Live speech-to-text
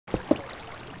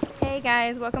Hey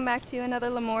guys, welcome back to another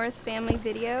Lamora's family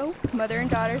video. Mother and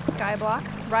daughter Skyblock.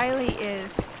 Riley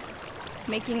is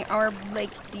making our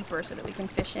lake deeper so that we can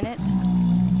fish in it.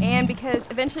 And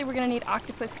because eventually we're going to need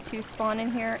octopus to spawn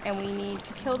in here, and we need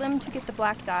to kill them to get the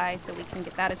black dye so we can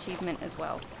get that achievement as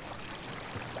well.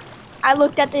 I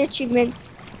looked at the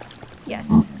achievements. Yes.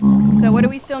 So what do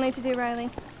we still need to do, Riley?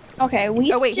 Okay,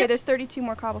 Oh wait, here, there's 32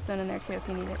 more cobblestone in there too if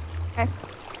you need it. Okay.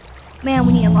 Man,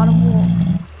 we need a lot of wool.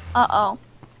 Uh-oh.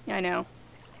 I know.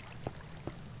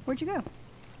 Where'd you go?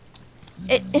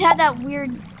 It had that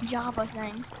weird Java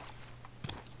thing.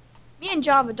 Me and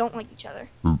Java don't like each other.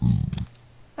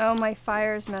 Oh, my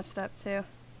fire's messed up too.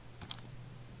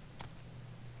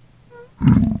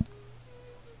 I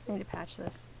need to patch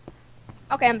this.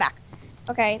 Okay, I'm back.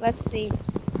 Okay, let's see.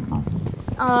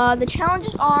 The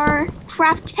challenges are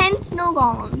craft 10 snow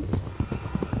golems.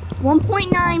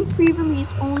 1.9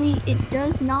 pre-release only. It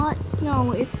does not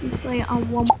snow if we play on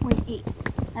 1.8.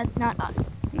 That's not us.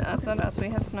 No, that's not us. We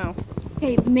have snow.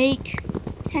 Okay, make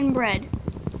 10 bread.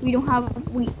 We don't have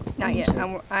wheat. Not yet.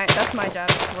 That's my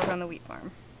job, is to work on the wheat farm.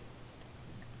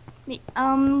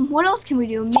 What else can we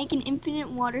do? Make an infinite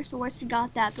water source. We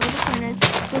got that. Build a furnace.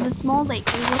 Build a small lake.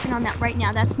 We're working on that right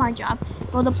now. That's my job.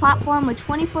 Build a platform with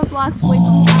 20-foot blocks away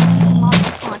from the islands and mobs to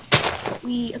spawn.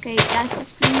 Okay, that's the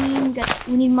screen.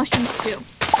 We need mushrooms too.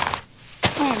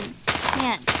 10.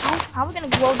 Man, how are we gonna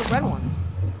grow the red ones?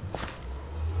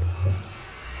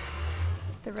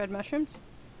 The red mushrooms?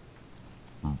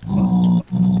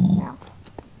 Yeah.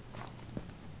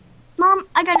 Mom,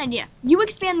 I got an idea. You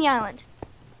expand the island.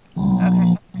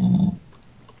 Okay.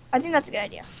 I think that's a good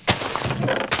idea.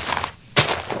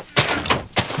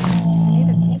 I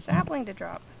need a sapling to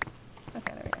drop.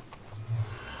 Okay, there we go.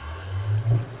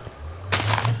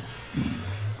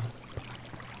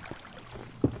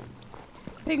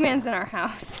 Pigman's in our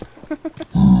house.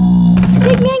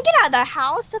 Pigman, get out of the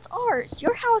house. That's ours.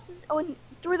 Your house is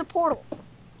through the portal.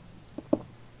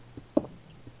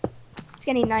 It's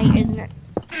getting night, isn't it?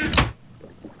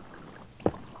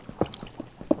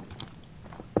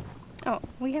 Oh,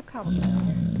 we have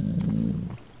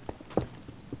cobblestone.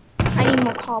 I need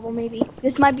more cobble, maybe.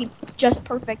 This might be just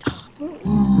perfect.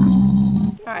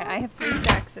 Alright, I have 3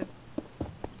 stacks of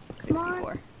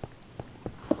 64.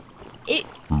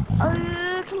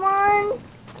 Come on.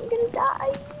 I'm gonna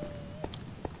die.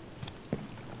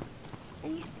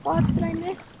 Any spots that I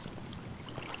missed?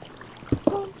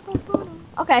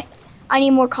 Okay. I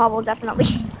need more cobble, definitely.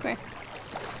 Okay.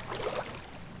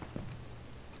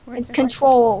 It's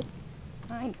control.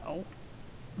 I know.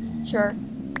 Sure.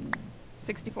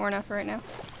 64 enough for right now?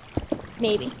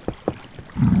 Maybe.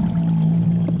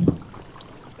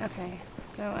 Okay,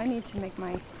 so I need to make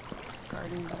my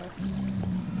garden better.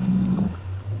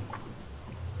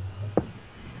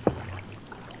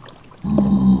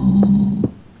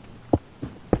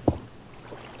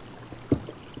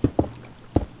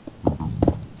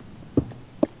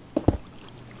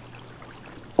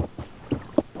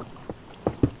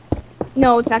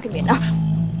 No, it's not gonna be enough.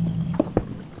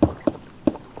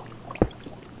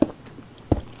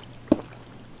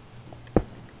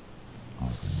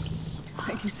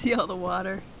 I can see all the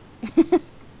water.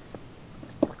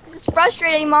 This is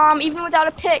frustrating, Mom, even without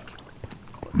a pick.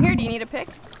 Here, do you need a pick?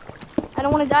 I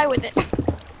don't want to die with it.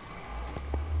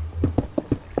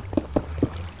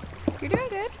 You're doing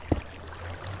good.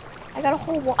 I got a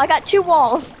whole wall. I got 2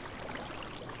 walls.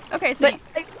 Okay, so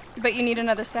But, but you need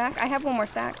another stack? I have 1 more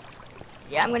stack.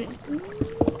 yeah, I'm gonna...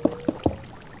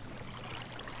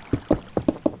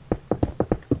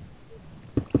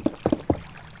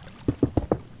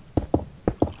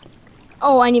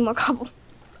 Oh, I need more cobble.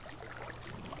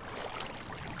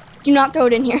 Do not throw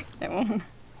it in here. It won't.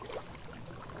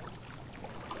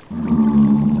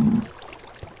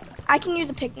 I can use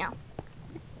a pick now.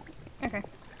 Okay.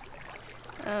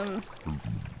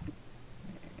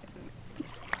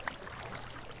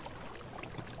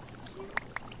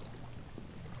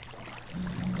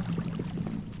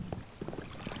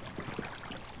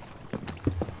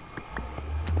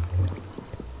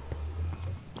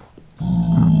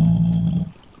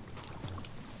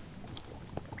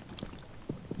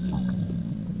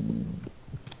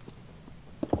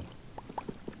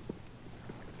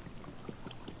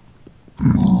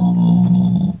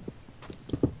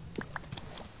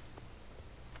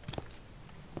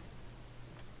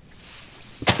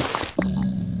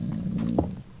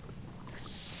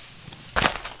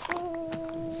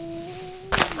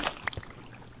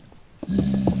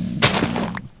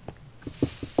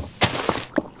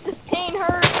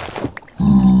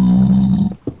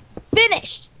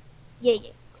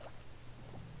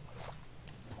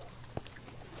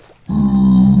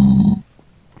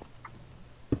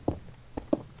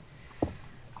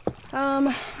 What am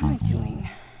I doing?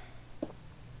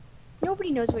 Nobody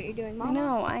knows what you're doing, Mom. I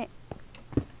know,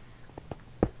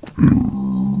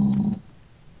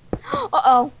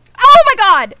 Uh-oh. Oh my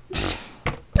god!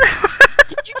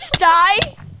 Did you just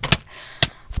die?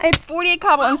 I had 48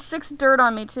 cobble and 6 dirt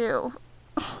on me, too.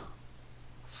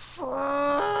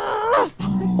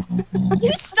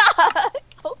 You suck!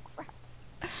 Oh, crap.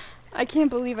 I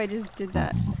can't believe I just did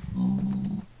that.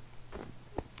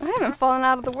 I haven't fallen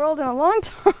out of the world in a long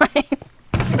time.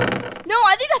 No,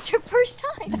 I think that's your first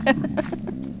time.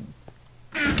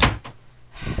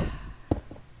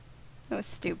 That was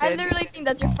stupid. I literally think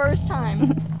that's your first time.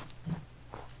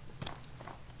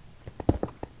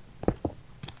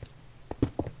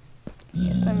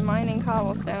 Yes, I'm mining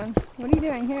cobblestone. What are you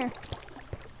doing here?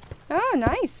 Oh,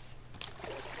 nice.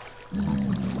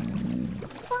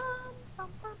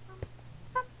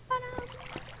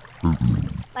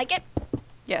 Like it?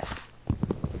 Yes.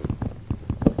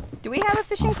 Do we have a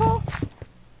fishing pole?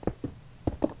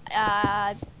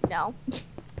 No.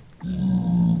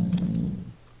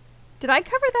 Did I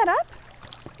cover that up?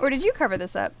 Or did you cover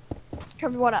this up?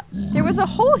 Covered what up? There was a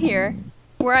hole here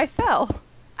where I fell.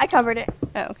 I covered it.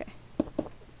 Oh, okay.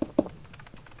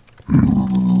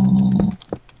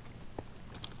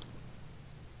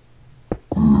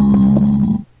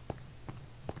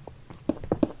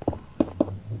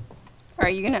 Are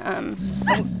you gonna,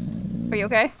 oh, are you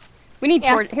okay? We need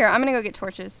Yeah. here, I'm gonna go get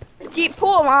torches. It's a deep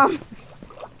pool, Mom.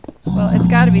 Well, it's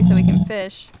gotta be so we can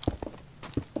fish.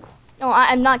 No,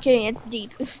 I'm not kidding. It's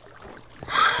deep.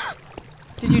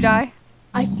 Did you die?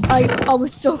 I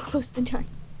was so close to dying.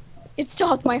 It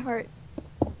stopped my heart.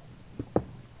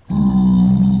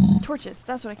 Torches,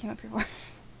 that's what I came up here for.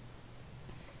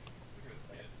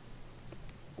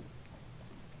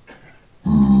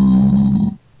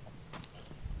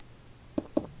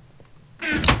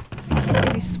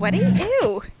 Is he sweaty?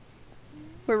 Ew.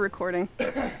 We're recording.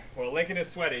 Well, Lincoln is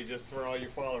sweaty, just for all you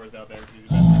followers out there. He's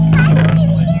No.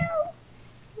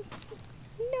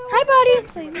 Hi, buddy.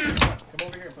 Come on, come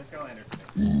over here and play Skylanders with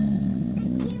me.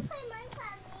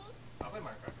 I'll play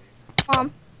Minecraft with you. Mom,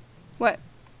 What?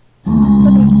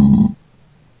 I'm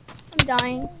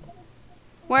dying.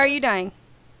 Why are you dying?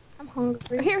 I'm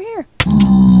hungry. Here, here.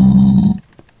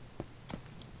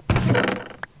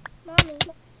 Mommy,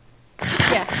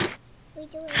 Yeah. we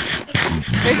doing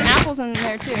There's apples in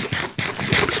there too.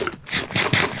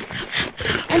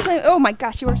 I'm playing. Oh my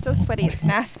gosh, you are so sweaty. It's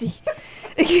nasty.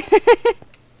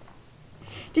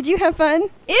 Did you have fun?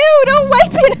 Ew! Don't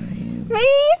wipe it on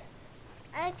me.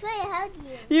 I'm trying to hug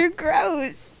you. You're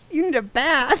gross. You need a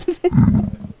bath.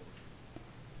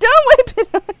 Don't wipe it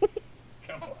on me.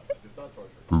 Come on, it's not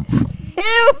torture.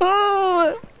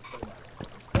 Ew!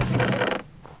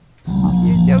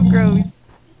 You're so gross.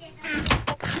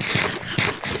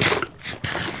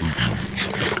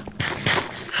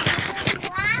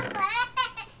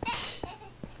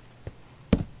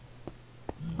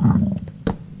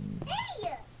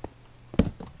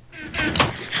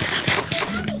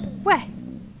 What?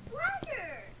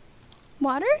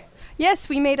 Water? Yes,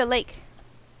 we made a lake.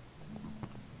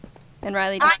 And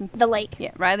Riley just... The lake.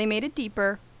 Yeah, Riley made it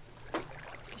deeper. 'Cause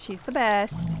she's the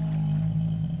best.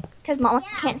 Because Mama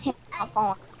can't hit a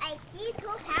phone. I see a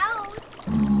cool house.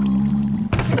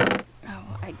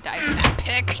 Oh, I died with that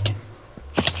pick.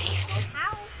 Cool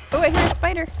house. Oh, I hear a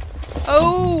spider.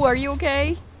 Oh, are you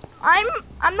okay?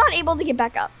 I'm not able to get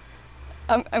back up.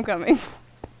 I'm coming.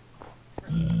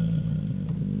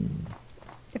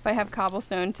 If I have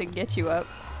cobblestone to get you up.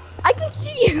 I can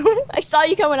see you. I saw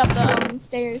you coming up the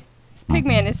stairs. This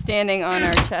pigman is standing on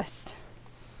our chest.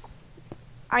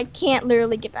 I can't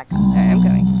literally get back up. Alright, I'm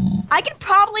coming. I could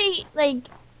probably like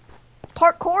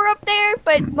parkour up there,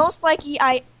 but most likely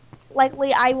I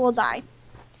will die.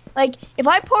 Like if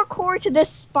I parkour to this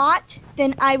spot,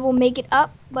 then I will make it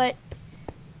up, but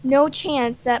no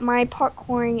chance that my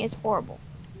parkouring is horrible.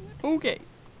 Okay.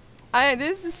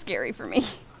 This is scary for me.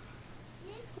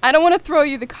 I don't want to throw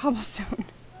you the cobblestone.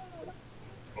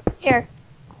 Here.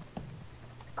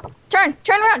 Turn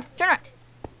around, turn around.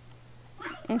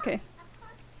 Okay.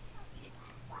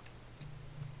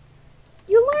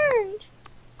 You learned.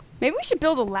 Maybe we should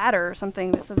build a ladder or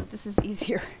something so that this is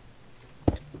easier.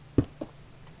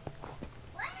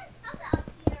 Why are you up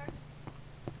here?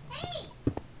 Hey!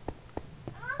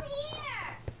 I'm over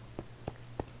here!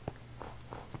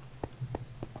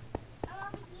 I'm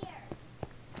over here.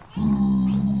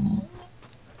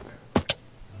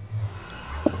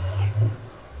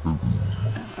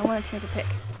 I wanted to make a pick.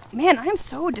 Man, I am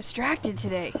so distracted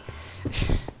today.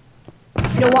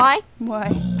 You know why? Why?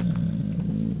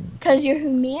 Because your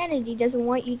humanity doesn't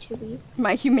want you to be.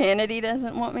 My humanity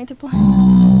doesn't want me to play.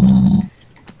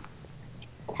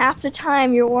 Half the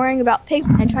time you're worrying about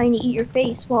pigmen trying to eat your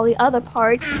face, while the other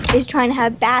part is trying to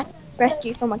have bats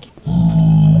rescue you from a cave.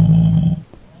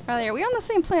 Riley, are we on the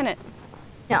same planet?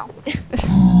 No.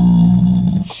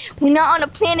 We're not on a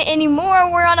planet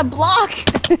anymore, we're on a block.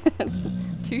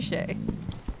 Touche.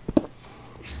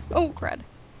 Oh, crud.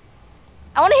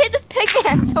 I want to hit this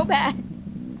pigman so bad.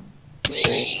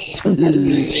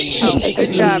 Oh,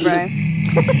 good job, Ryan.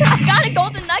 I got a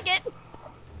golden nugget.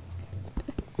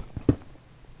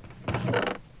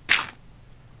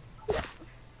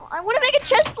 I want to make a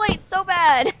chest plate so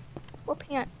bad. Or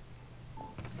pants.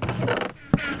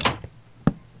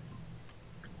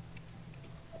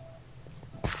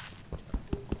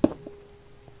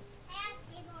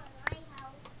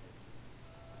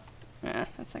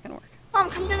 That's not gonna work. Mom,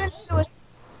 come to the nether with.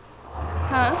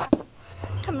 Huh?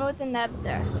 Come with the neb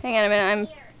there. Hang on a minute.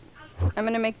 I'm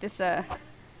gonna make this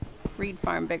reed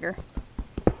farm bigger.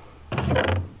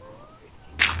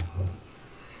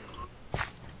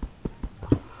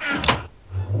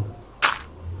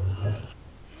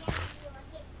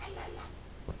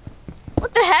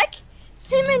 What the heck? This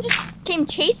pigman just came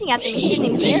chasing after me. He didn't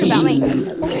even care about me.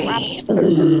 Oh crap.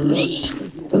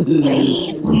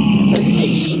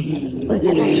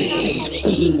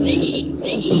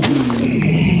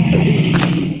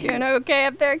 Doing okay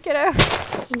up there, kiddo?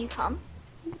 Can you come?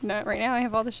 Not right now. I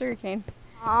have all the sugarcane.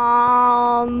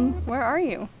 Where are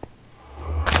you?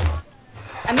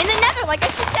 I'm in the nether, like I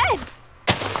just said.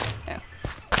 Oh.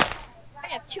 I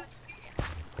have 2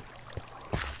 experience.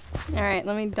 All right,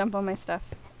 let me dump all my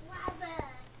stuff.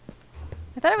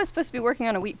 I thought I was supposed to be working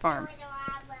on a wheat farm.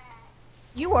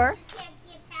 You were.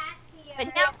 But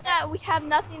now that we have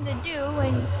nothing to do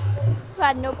and since you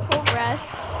had no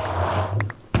progress.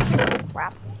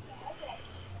 Crap.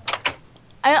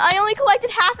 I only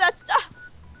collected half that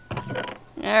stuff.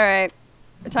 Alright,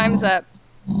 the time's up.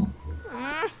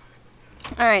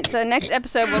 Alright, so next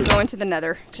episode we'll go into the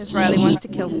nether, because Riley wants to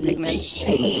kill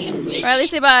pigmen. Riley,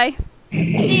 say bye.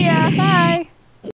 See ya. Bye.